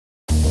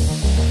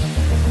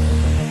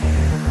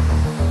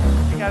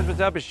guys, what's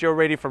up? It's Joe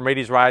Rady from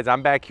Rady's Rides.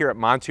 I'm back here at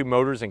Montu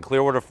Motors in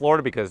Clearwater,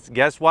 Florida, because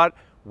guess what?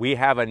 We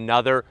have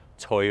another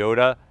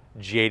Toyota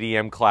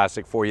JDM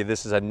classic for you.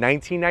 This is a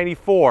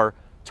 1994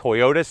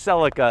 Toyota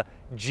Celica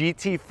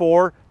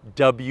GT-FOUR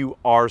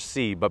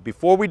WRC. But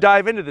before we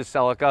dive into the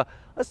Celica,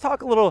 let's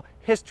talk a little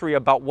history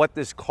about what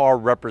this car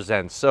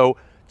represents. So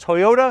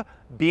Toyota,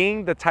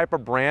 being the type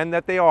of brand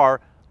that they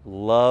are,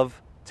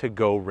 love to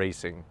go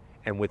racing.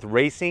 And with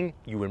racing,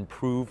 you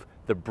improve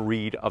the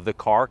breed of the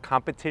car.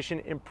 Competition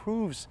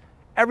improves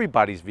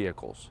everybody's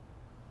vehicles.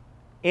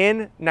 In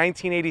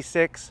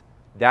 1986,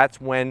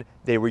 that's when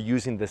they were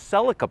using the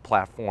Celica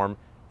platform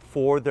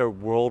for their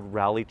World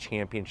Rally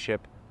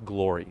Championship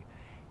glory.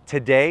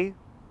 Today,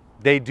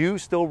 they do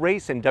still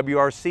race in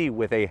WRC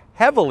with a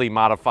heavily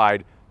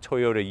modified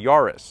Toyota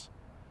Yaris.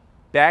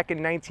 Back in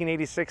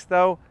 1986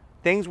 though,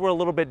 things were a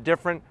little bit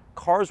different.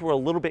 Cars were a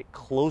little bit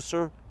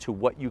closer to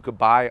what you could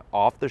buy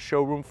off the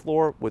showroom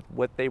floor with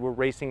what they were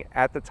racing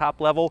at the top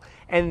level.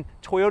 And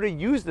Toyota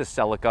used the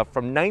Celica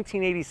from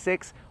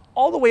 1986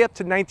 all the way up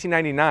to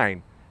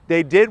 1999.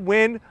 They did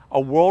win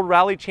a World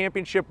Rally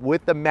Championship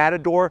with the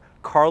Matador,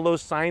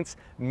 Carlos Sainz,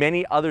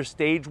 many other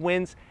stage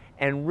wins,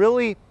 and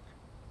really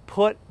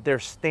put their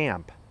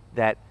stamp,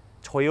 that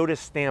Toyota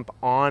stamp,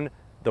 on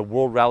the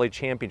World Rally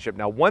Championship.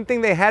 Now, one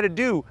thing they had to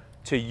do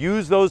to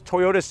use those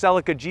Toyota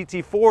Celica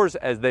GT-4s,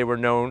 as they were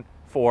known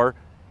for,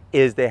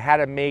 is they had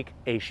to make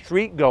a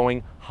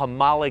street-going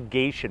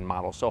homologation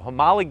model. So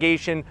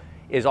homologation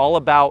is all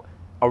about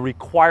a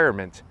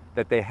requirement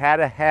that they had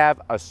to have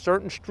a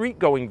certain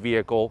street-going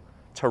vehicle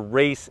to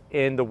race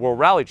in the World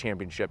Rally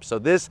Championship. So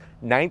this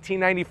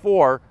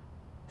 1994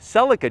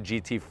 Celica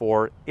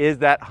GT-4 is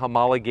that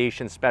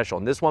homologation special.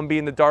 And this one,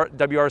 being the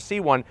WRC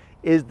one,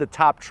 is the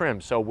top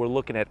trim. So we're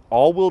looking at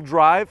all-wheel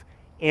drive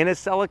in a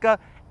Celica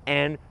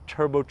and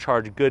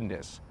turbocharged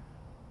goodness.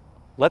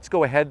 Let's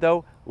go ahead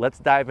though. Let's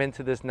dive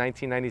into this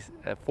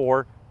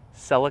 1994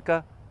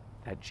 Celica,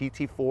 that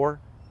GT-4,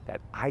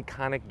 that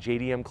iconic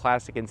JDM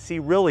classic, and see,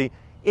 really,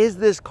 is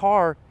this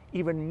car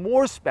even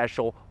more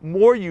special,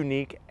 more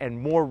unique, and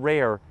more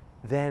rare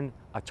than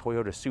a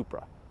Toyota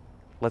Supra?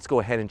 Let's go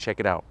ahead and check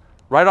it out.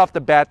 Right off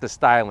the bat, the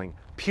styling.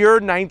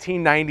 Pure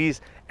 1990s,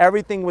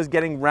 everything was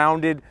getting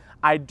rounded.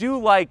 I do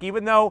like,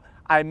 even though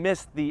I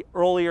missed the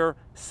earlier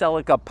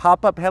Celica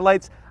pop-up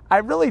headlights, I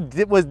really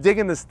was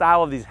digging the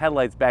style of these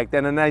headlights back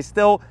then, and they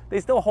still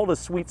hold a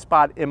sweet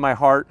spot in my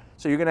heart.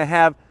 So you're gonna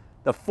have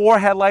the 4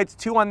 headlights,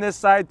 2 on this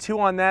side, 2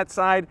 on that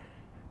side.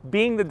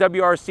 Being the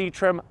WRC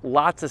trim,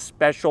 lots of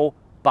special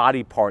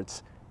body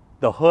parts.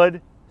 The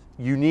hood,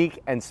 unique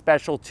and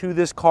special to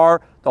this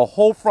car. The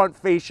whole front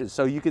fascia,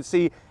 so you can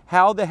see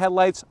how the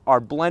headlights are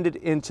blended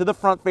into the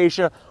front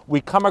fascia. We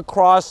come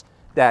across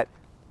that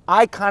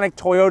iconic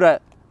Toyota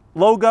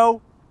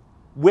logo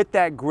with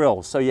that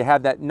grille. So you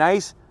have that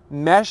nice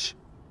mesh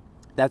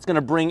that's going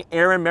to bring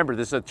air in. Remember,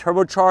 this is a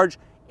turbocharged,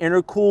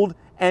 intercooled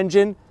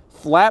engine,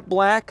 flat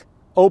black,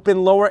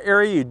 open lower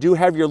area. You do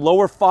have your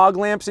lower fog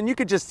lamps, and you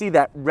could just see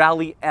that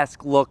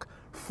rally-esque look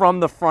from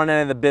the front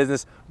end of the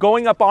business.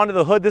 Going up onto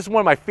the hood, this is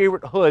one of my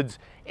favorite hoods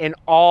in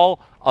all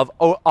of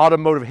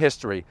automotive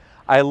history.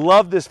 I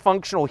love this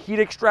functional heat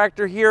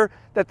extractor here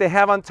that they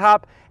have on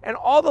top, and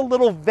all the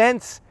little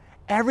vents.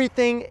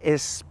 Everything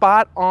is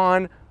spot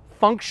on,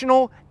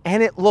 functional,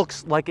 and it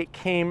looks like it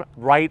came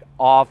right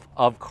off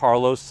of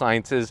Carlos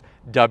Sainz's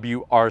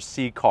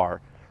WRC car.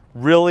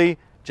 Really,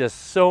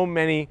 just so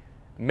many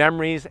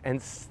memories,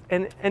 and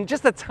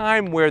just a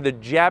time where the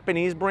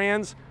Japanese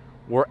brands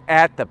were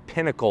at the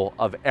pinnacle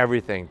of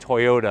everything.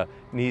 Toyota,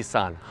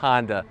 Nissan,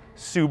 Honda,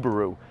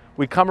 Subaru.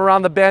 We come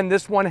around the bend.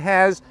 This one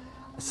has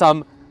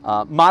some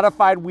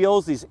modified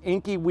wheels, these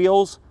inky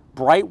wheels,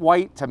 bright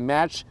white to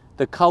match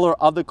the color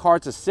of the car.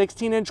 It's a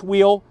 16-inch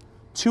wheel,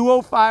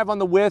 205 on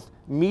the width,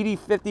 meaty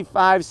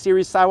 55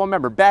 series sidewall.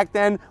 Remember, back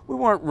then, we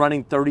weren't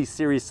running 30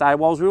 series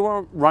sidewalls. We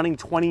weren't running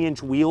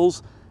 20-inch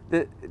wheels.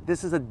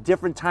 This is a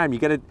different time. You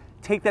got to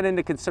take that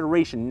into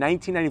consideration.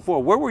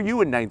 1994. Where were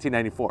you in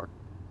 1994?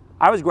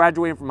 I was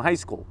graduating from high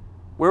school.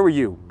 Where were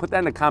you? Put that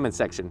in the comment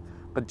section.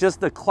 But just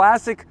the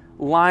classic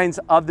lines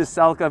of the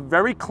Celica,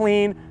 very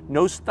clean,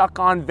 no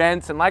stuck-on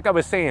vents. And like I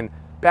was saying,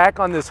 back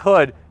on this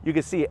hood, you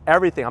can see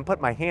everything. I'm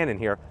putting my hand in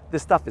here.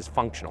 This stuff is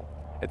functional.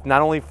 It's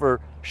not only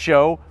for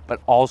show, but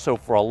also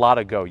for a lot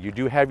of go. You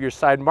do have your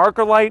side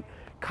marker light,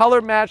 color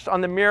matched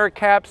on the mirror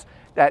caps,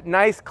 that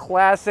nice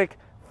classic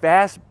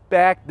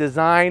fastback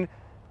design.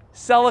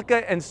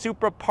 Celica and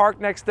Supra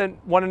parked next to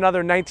one another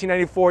in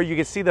 1994. You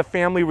can see the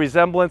family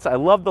resemblance. I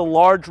love the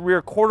large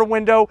rear quarter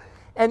window,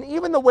 and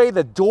even the way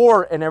the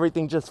door and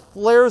everything just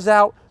flares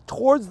out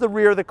towards the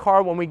rear of the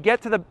car. When we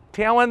get to the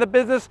tail end of the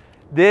business,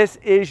 this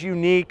is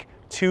unique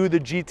to the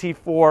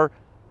GT-4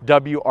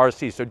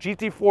 WRC. So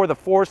GT-4, the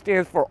 4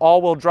 stands for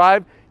all-wheel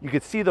drive. You can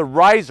see the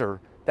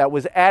riser that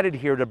was added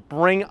here to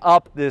bring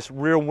up this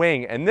rear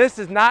wing. And this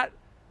is not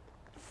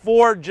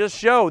for just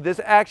show.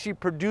 This actually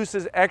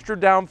produces extra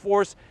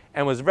downforce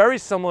and was very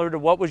similar to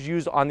what was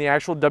used on the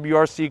actual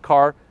WRC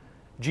car.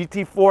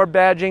 GT-4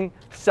 badging,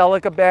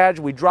 Celica badge.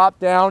 We drop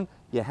down,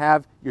 You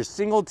have your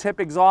single tip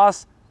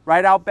exhaust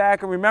right out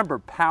back. And remember,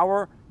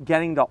 power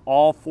getting to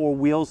all four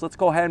wheels. Let's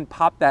go ahead and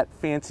pop that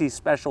fancy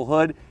special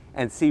hood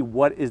and see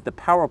what is the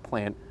power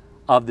plant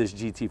of this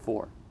GT4.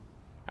 All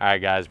right,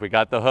 guys, we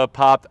got the hood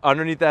popped.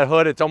 Underneath that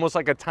hood, it's almost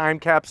like a time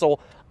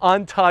capsule.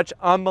 Untouched,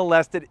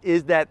 unmolested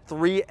is that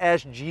 3S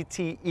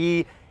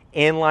GTE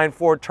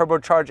inline-4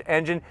 turbocharged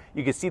engine.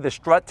 You can see the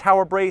strut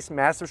tower brace,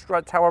 massive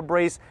strut tower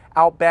brace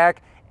out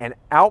back, and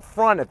out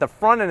front, at the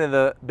front end of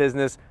the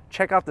business,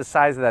 check out the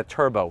size of that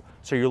turbo.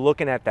 So you're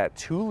looking at that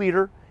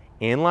 2-liter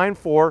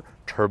inline-4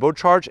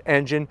 turbocharged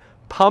engine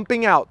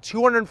pumping out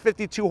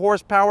 252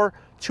 horsepower,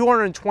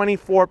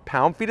 224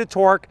 pound-feet of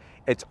torque.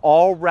 It's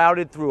all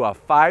routed through a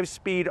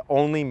 5-speed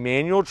only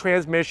manual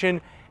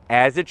transmission,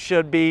 as it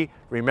should be.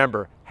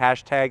 Remember,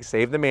 hashtag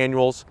save the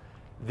manuals.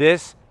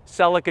 This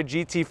Celica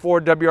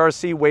GT4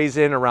 WRC weighs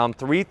in around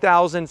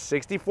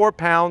 3,064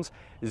 pounds.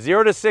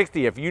 0 to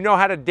 60, if you know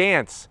how to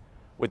dance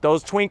with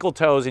those twinkle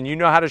toes and you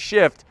know how to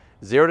shift,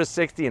 0 to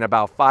 60 in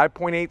about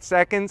 5.8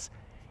 seconds,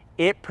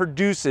 it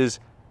produces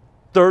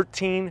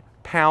 13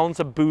 pounds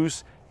of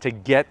boost to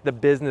get the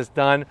business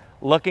done.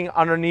 Looking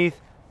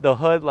underneath the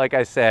hood, like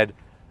I said,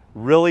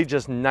 really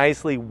just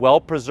nicely well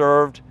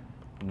preserved.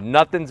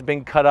 Nothing's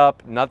been cut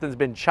up, nothing's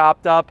been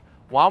chopped up.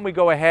 Why don't we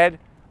go ahead,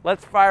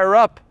 let's fire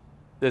up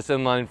this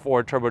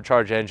inline-4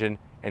 turbocharged engine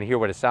and hear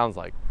what it sounds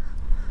like.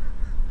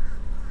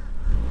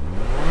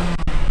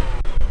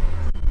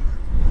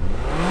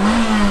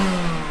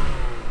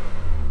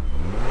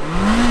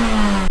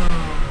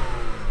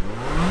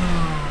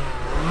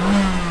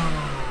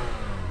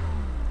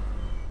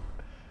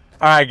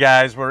 All right,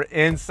 guys, we're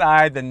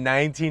inside the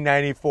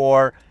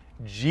 1994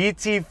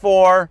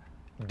 GT4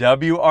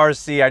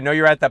 WRC. I know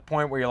you're at that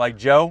point where you're like,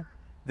 Joe,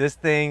 this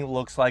thing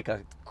looks like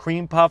a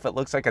cream puff. It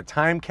looks like a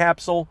time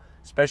capsule,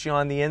 especially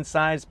on the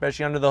inside,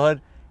 especially under the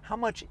hood. How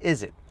much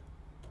is it?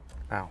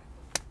 Ow.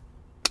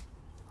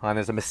 Oh,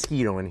 there's a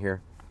mosquito in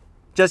here.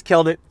 Just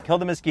killed it. Killed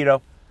the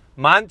mosquito.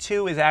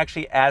 Montu is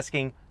actually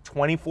asking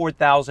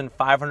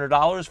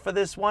 $24,500 for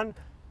this one.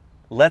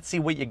 Let's see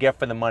what you get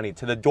for the money.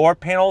 To the door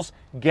panels,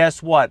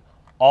 guess what?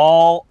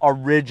 All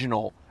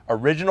original.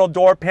 Original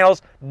door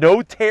panels,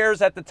 no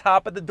tears at the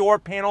top of the door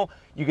panel.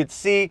 You can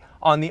see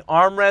on the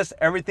armrest,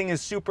 everything is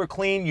super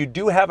clean. You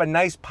do have a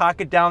nice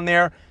pocket down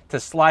there to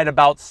slide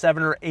about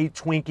 7 or 8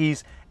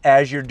 Twinkies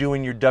as you're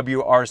doing your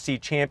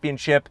WRC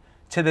championship.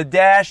 To the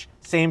dash,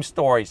 same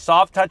story.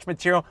 Soft touch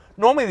material.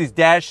 Normally these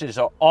dashes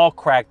are all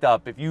cracked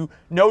up. If you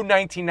know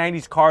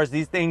 1990s cars,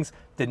 these things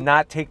did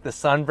not take the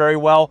sun very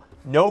well.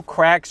 No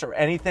cracks or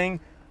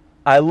anything.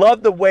 I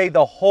love the way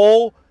the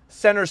whole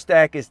center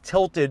stack is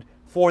tilted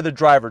for the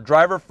driver.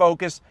 Driver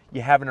focus,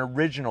 you have an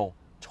original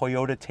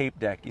Toyota tape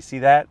deck. You see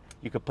that?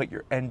 You could put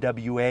your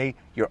NWA,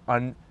 your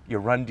Run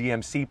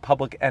DMC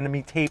Public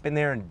Enemy tape in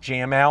there and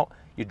jam out.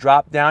 You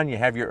drop down, you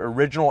have your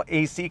original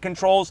AC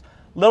controls.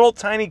 Little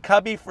tiny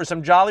cubby for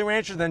some Jolly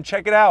Ranchers, then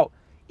check it out.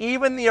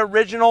 Even the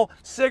original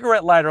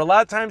cigarette lighter. A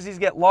lot of times these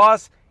get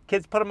lost.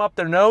 Kids put them up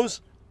their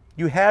nose.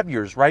 You have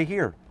yours right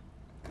here.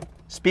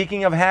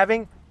 Speaking of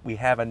having, we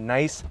have a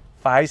nice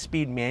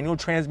 5-speed manual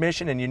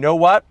transmission, and you know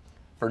what?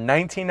 For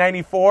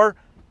 1994,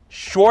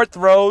 short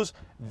throws,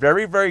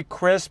 very, very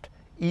crisp,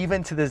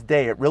 even to this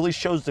day. It really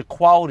shows the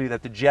quality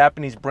that the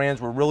Japanese brands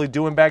were really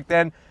doing back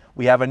then.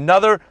 We have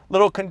another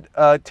little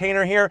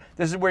container here.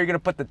 This is where you're gonna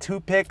put the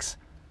toothpicks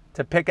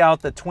to pick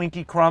out the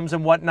Twinkie crumbs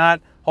and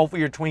whatnot.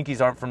 Hopefully your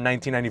Twinkies aren't from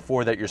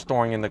 1994 that you're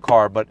storing in the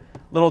car, but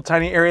little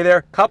tiny area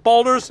there. Cup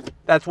holders,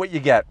 that's what you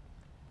get.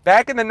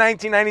 Back in the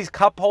 1990s,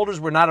 cup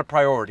holders were not a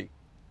priority.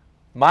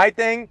 My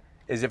thing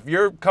is if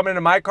you're coming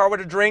into my car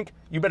with a drink,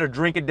 you better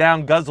drink it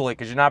down, guzzle it,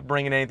 because you're not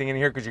bringing anything in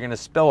here because you're going to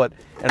spill it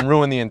and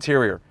ruin the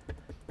interior.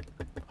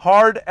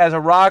 Hard as a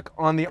rock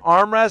on the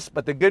armrest,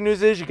 but the good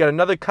news is you got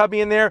another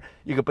cubby in there.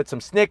 You can put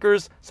some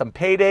Snickers, some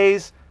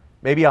paydays,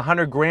 maybe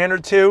 100 grand or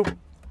two.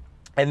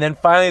 And then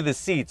finally the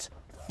seats.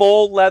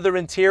 Full leather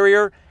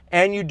interior,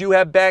 and you do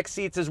have back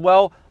seats as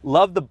well.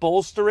 Love the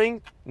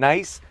bolstering.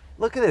 Nice.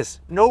 Look at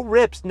this. No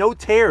rips, no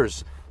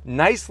tears.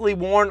 Nicely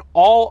worn,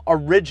 all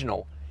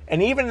original.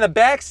 And even in the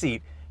back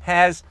seat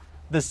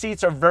the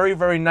seats are very,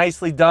 very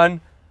nicely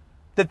done.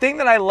 The thing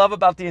that I love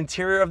about the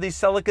interior of these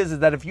Celicas is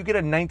that if you get a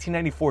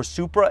 1994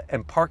 Supra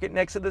and park it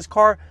next to this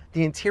car,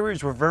 the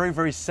interiors were very,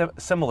 very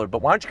similar.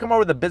 But why don't you come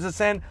over to the business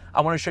end?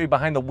 I want to show you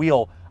behind the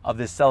wheel of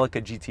this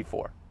Celica GT4.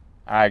 All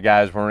right,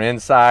 guys, we're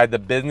inside the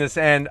business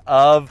end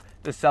of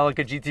the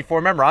Celica GT4.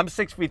 Remember, I'm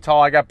 6 feet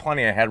tall. I got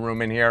plenty of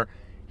headroom in here.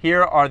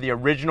 Here are the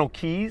original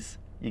keys.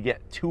 You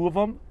get 2 of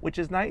them, which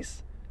is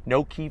nice.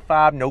 No key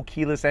fob, no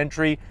keyless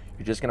entry.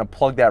 You're just gonna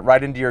plug that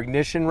right into your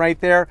ignition right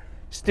there.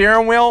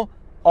 Steering wheel,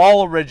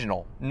 all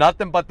original.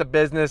 Nothing but the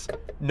business.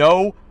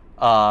 No,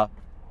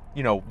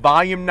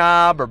 volume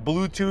knob or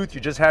Bluetooth. You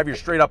just have your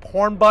straight up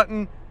horn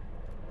button.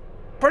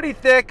 Pretty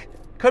thick.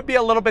 Could be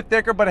a little bit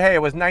thicker, but hey,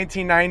 it was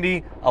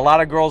 1990. A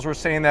lot of girls were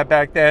saying that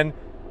back then.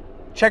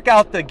 Check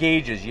out the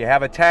gauges. You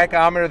have a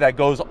tachometer that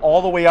goes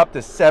all the way up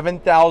to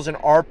 7,000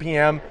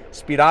 RPM.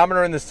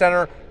 Speedometer in the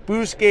center.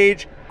 Boost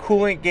gauge,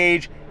 coolant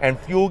gauge, and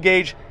fuel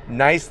gauge.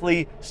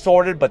 nicely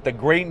sorted, but the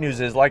great news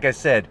is, like I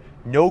said,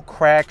 no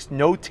cracks,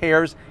 no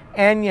tears,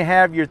 and you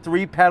have your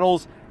 3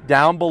 pedals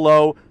down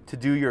below to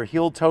do your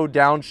heel toe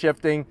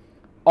downshifting.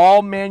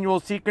 All manual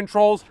seat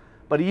controls,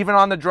 but even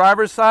on the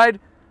driver's side,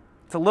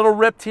 it's a little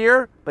ripped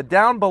here, but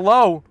down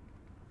below,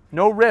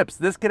 no rips.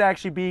 This could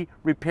actually be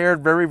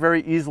repaired very,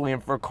 very easily,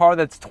 and for a car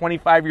that's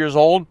 25 years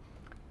old,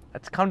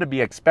 that's come to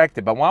be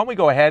expected. But why don't we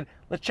go ahead,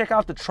 let's check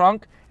out the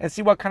trunk and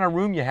see what kind of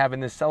room you have in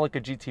this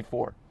Celica GT-4.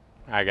 All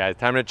right, guys,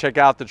 time to check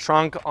out the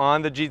trunk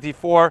on the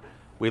GT-4.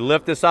 We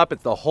lift this up,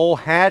 it's the whole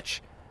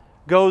hatch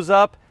goes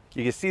up.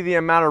 You can see the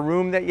amount of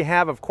room that you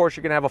have. Of course,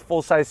 you're gonna have a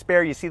full-size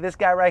spare. You see this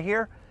guy right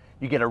here?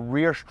 You get a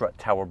rear strut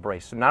tower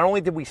brace. So not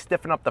only did we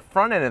stiffen up the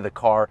front end of the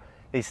car,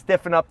 they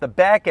stiffen up the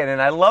back end,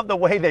 and I love the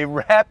way they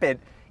wrap it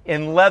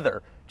in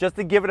leather, just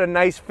to give it a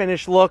nice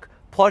finished look.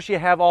 Plus you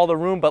have all the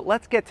room, but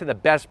let's get to the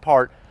best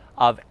part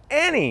of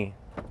any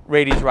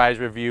Rady's Rides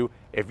review.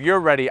 If you're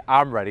ready,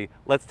 I'm ready.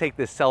 Let's take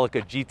this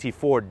Celica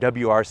GT-4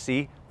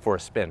 WRC for a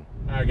spin.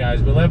 All right,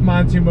 guys, we left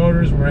Montu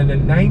Motors. We're in the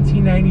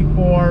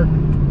 1994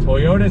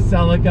 Toyota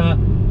Celica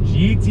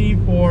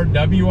GT-4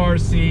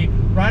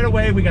 WRC. Right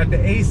away, we got the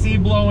AC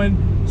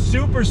blowing,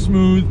 super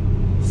smooth.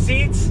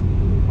 Seats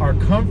are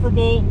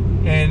comfortable,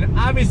 and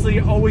obviously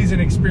always an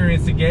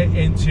experience to get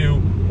into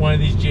one of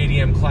these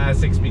JDM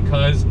classics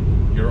because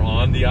you're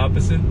on the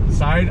opposite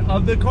side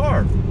of the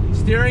car.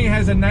 Steering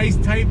has a nice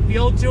tight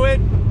feel to it,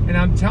 and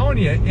I'm telling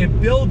you,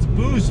 it builds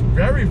boost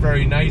very,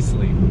 very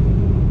nicely.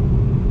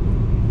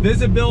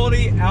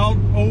 Visibility out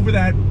over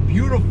that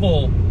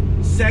beautiful,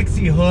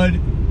 sexy hood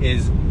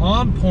is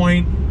on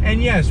point.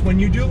 And yes, when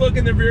you do look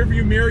in the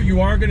rearview mirror,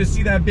 you are gonna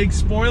see that big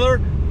spoiler,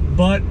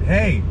 but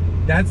hey,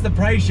 that's the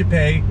price you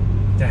pay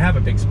to have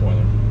a big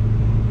spoiler.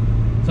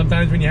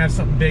 Sometimes when you have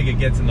something big, it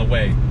gets in the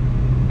way,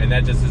 and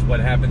that just is what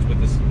happens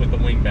with the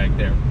wing back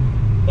there.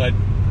 But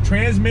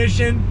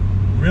transmission,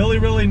 really,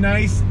 really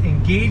nice.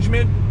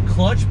 Engagement,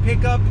 clutch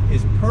pickup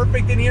is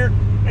perfect in here.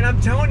 And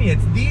I'm telling you,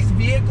 it's these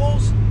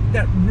vehicles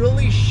that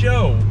really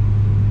show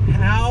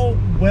how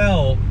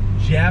well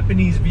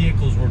Japanese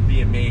vehicles were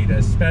being made,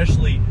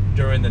 especially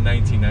during the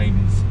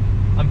 1990s.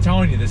 I'm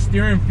telling you, the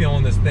steering feel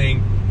on this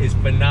thing is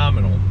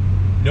phenomenal.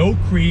 No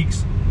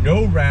creaks,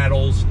 no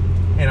rattles,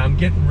 and I'm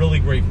getting really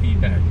great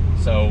feedback.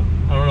 So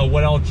I don't know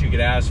what else you could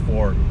ask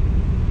for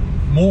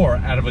more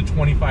out of a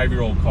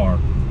 25-year-old car.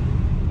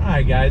 All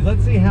right, guys,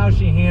 let's see how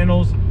she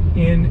handles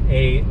in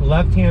a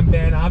left-hand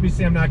bend.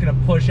 Obviously, I'm not gonna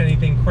push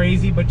anything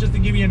crazy, but just to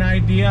give you an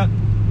idea,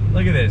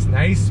 look at this,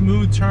 nice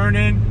smooth turn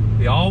in,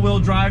 the all-wheel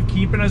drive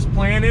keeping us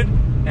planted,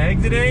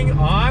 exiting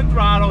on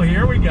throttle,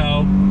 here we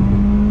go.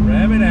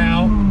 Rev it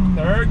out,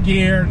 3rd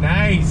gear,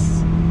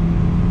 nice.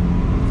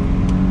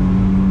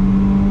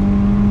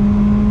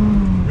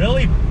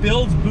 Really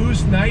builds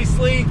boost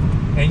nicely,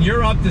 and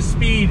you're up to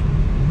speed,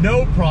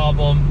 no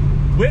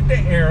problem, with the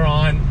air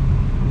on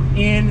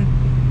in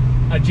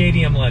a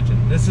JDM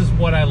Legend. This is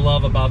what I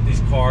love about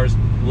these cars.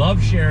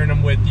 Love sharing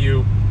them with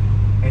you,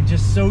 and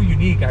just so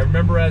unique. I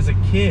remember as a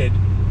kid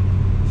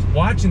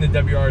watching the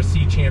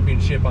WRC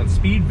Championship on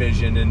Speed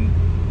Vision,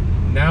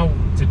 and now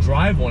to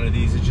drive one of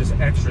these is just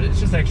extra. It's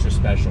just extra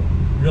special,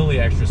 really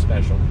extra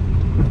special.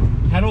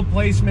 Pedal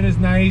placement is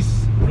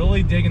nice.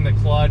 Really digging the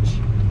clutch.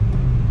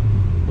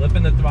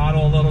 Flipping the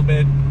throttle a little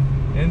bit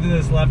into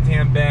this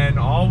left-hand bend.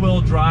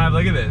 All-wheel drive.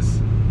 Look at this.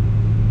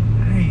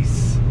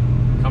 Nice.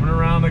 Coming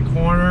around the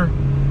corner.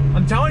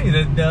 I'm telling you,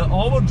 the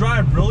all-wheel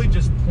drive really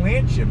just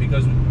plants you,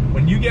 because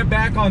when you get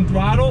back on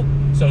throttle,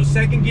 so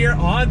 2nd gear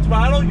on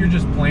throttle, you're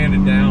just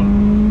planted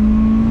down.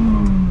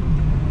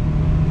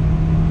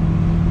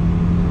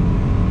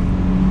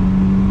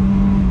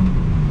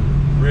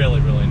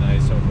 Really, really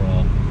nice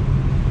overall.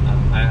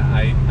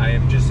 I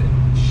am just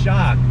in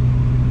shock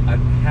at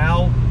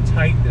how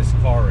tight this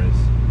car is.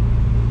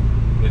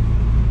 With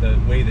the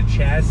way the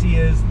chassis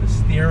is, the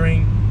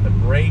steering, the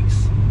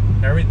brakes,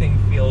 everything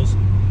feels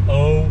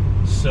oh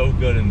so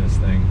good in this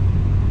thing.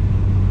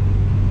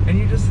 And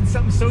you're just in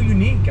something so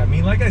unique. I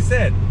mean, like I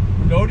said,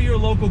 go to your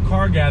local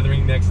car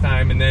gathering next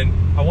time, and then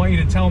I want you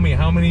to tell me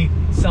how many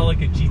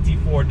Celica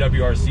GT-4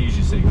 WRCs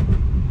you see.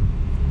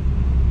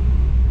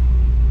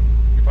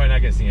 You're probably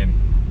not gonna see any.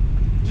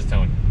 Just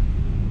telling you.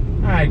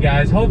 All right,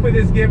 guys, hopefully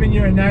this is giving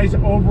you a nice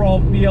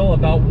overall feel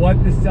about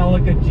what the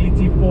Celica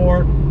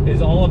GT-4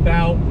 is all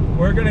about.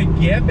 We're gonna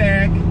get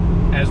back,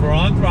 as we're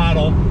on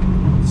throttle,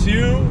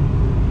 to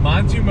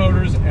Montu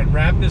Motors and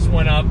wrap this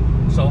one up.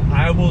 So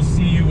I will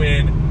see you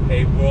in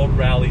a World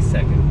Rally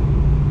 2nd.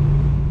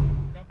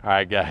 All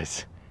right,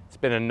 guys, it's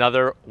been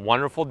another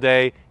wonderful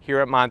day here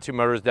at Montu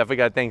Motors. Definitely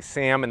got to thank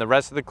Sam and the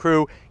rest of the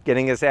crew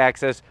getting us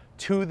access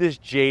to this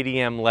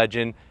JDM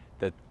Legend,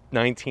 the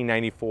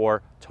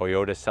 1994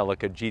 Toyota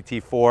Celica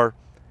GT-4.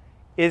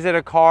 Is it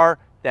a car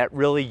that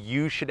really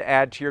you should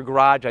add to your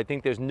garage? I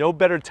think there's no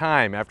better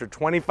time. After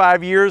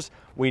 25 years,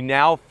 we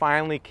now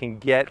finally can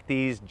get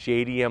these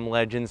JDM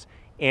Legends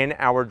in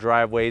our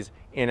driveways,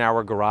 in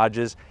our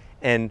garages.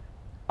 And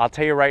I'll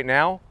tell you right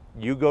now,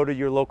 you go to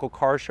your local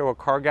car show or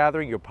car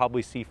gathering, you'll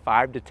probably see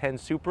 5 to 10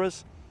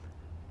 Supras.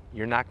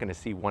 you're not going to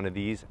see one of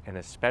these, and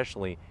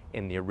especially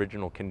in the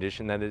original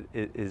condition that it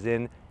is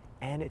in.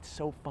 And it's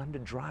so fun to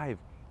drive,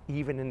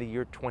 even in the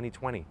year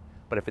 2020.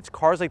 But if it's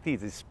cars like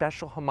these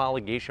special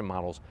homologation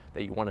models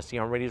that you want to see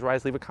on Rady's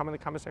Rides, leave a comment in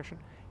the comment section.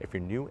 If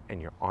you're new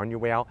and you're on your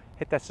way out,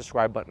 hit that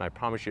subscribe button. I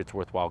promise you it's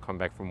worthwhile. Come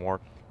back for more.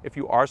 If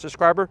you are a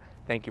subscriber,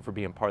 thank you for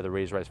being part of the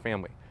Rady's Rides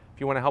family. If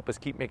you want to help us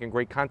keep making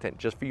great content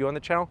just for you on the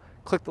channel,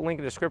 click the link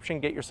in the description,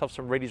 get yourself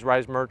some Rady's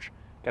Rides merch.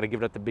 Got to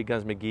give it up to Big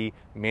Guns McGee,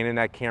 manning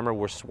that camera.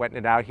 We're sweating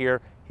it out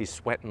here. He's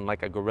sweating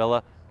like a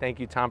gorilla. Thank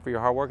you, Tom, for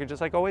your hard work. And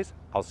just like always,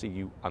 I'll see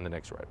you on the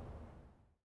next ride.